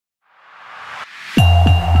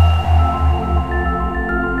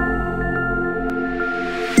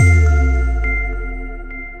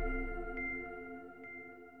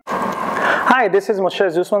Hi, this is Moshe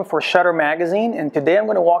Zusman for Shutter Magazine, and today I'm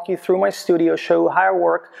going to walk you through my studio, show you how I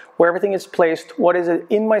work, where everything is placed, what is it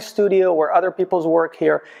in my studio, where other people's work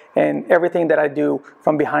here, and everything that I do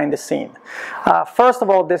from behind the scene. First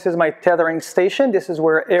of all, this is my tethering station. This is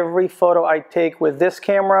where every photo I take with this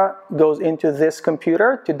camera goes into this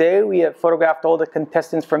computer. Today we have photographed all the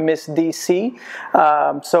contestants from Miss DC,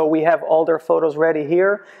 so we have all their photos ready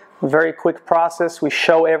here. Very quick process. We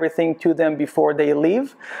show everything to them before they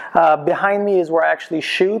leave. Behind me is where I actually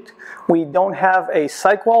shoot. We don't have a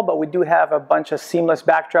cyc wall, but we do have a bunch of seamless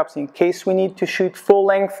backdrops in case we need to shoot full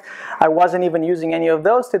length. I wasn't even using any of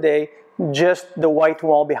those today, just the white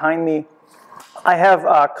wall behind me. I have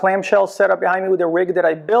a clamshell set up behind me with a rig that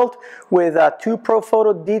I built with two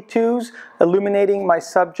ProPhoto D2s illuminating my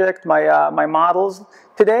subject, my models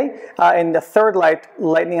today, and the third light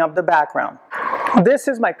lighting up the background. This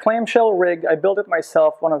is my clamshell rig. I built it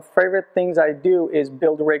myself. One of the favorite things I do is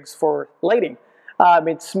build rigs for lighting.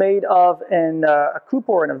 It's made of a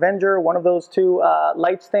Cooper or an Avenger, one of those two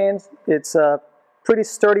light stands. It's a pretty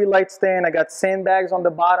sturdy light stand. I got sandbags on the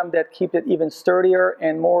bottom that keep it even sturdier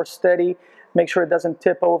and more steady. Make sure it doesn't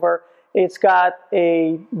tip over. It's got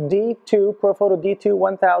a D2, ProPhoto D2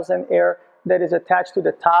 1000 Air that is attached to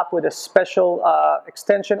the top with a special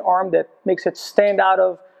extension arm that makes it stand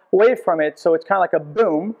out away from it, so it's kind of like a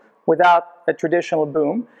boom without a traditional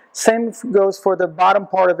boom. Same goes for the bottom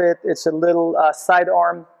part of it. It's a little side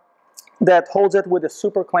arm that holds it with a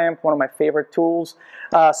super clamp, one of my favorite tools.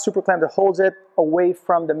 Super clamp that holds it away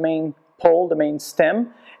from the main pole, the main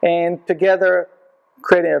stem, and together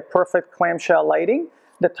creating a perfect clamshell lighting.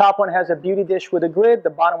 The top one has a beauty dish with a grid. The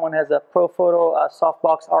bottom one has a ProPhoto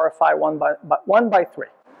softbox RFI 1x3.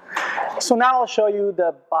 So now I'll show you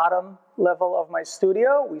the bottom level of my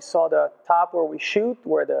studio. We saw the top where we shoot,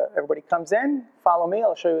 where everybody comes in. Follow me,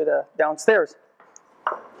 I'll show you the downstairs.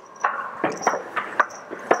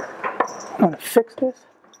 I'm gonna fix this.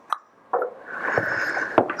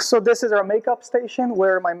 So this is our makeup station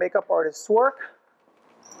where my makeup artists work.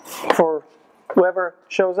 For whoever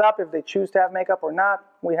shows up, if they choose to have makeup or not,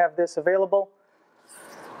 we have this available.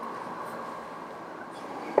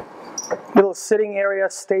 Little sitting area,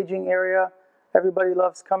 staging area. Everybody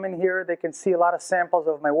loves coming here. They can see a lot of samples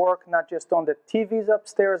of my work, not just on the TVs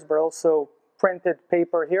upstairs, but also printed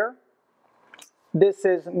paper here. This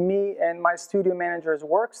is me and my studio manager's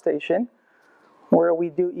workstation, where we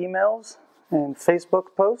do emails and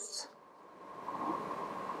Facebook posts.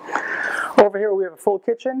 Over here we have a full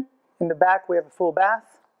kitchen. In the back we have a full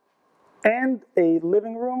bath and a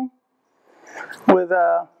living room with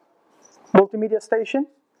a multimedia station.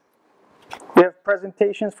 We have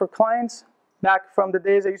presentations for clients. Back from the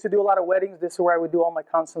days I used to do a lot of weddings, this is where I would do all my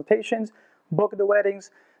consultations, book the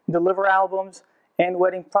weddings, deliver albums and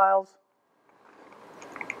wedding files.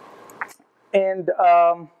 And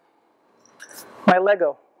my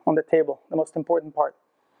Lego on the table, the most important part.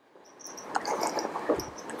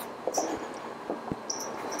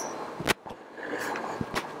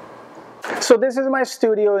 So this is my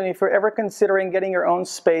studio, and if you're ever considering getting your own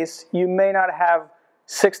space, you may not have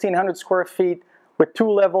 1,600 square feet with 2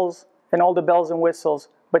 levels and all the bells and whistles,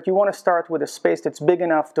 but you want to start with a space that's big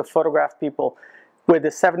enough to photograph people with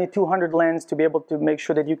a 7200 lens to be able to make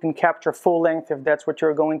sure that you can capture full length if that's what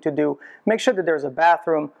you're going to do. Make sure that there's a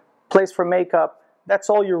bathroom, place for makeup. That's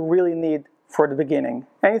all you really need for the beginning.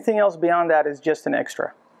 Anything else beyond that is just an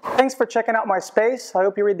extra. Thanks for checking out my space. I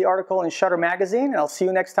hope you read the article in Shutter Magazine, and I'll see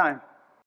you next time.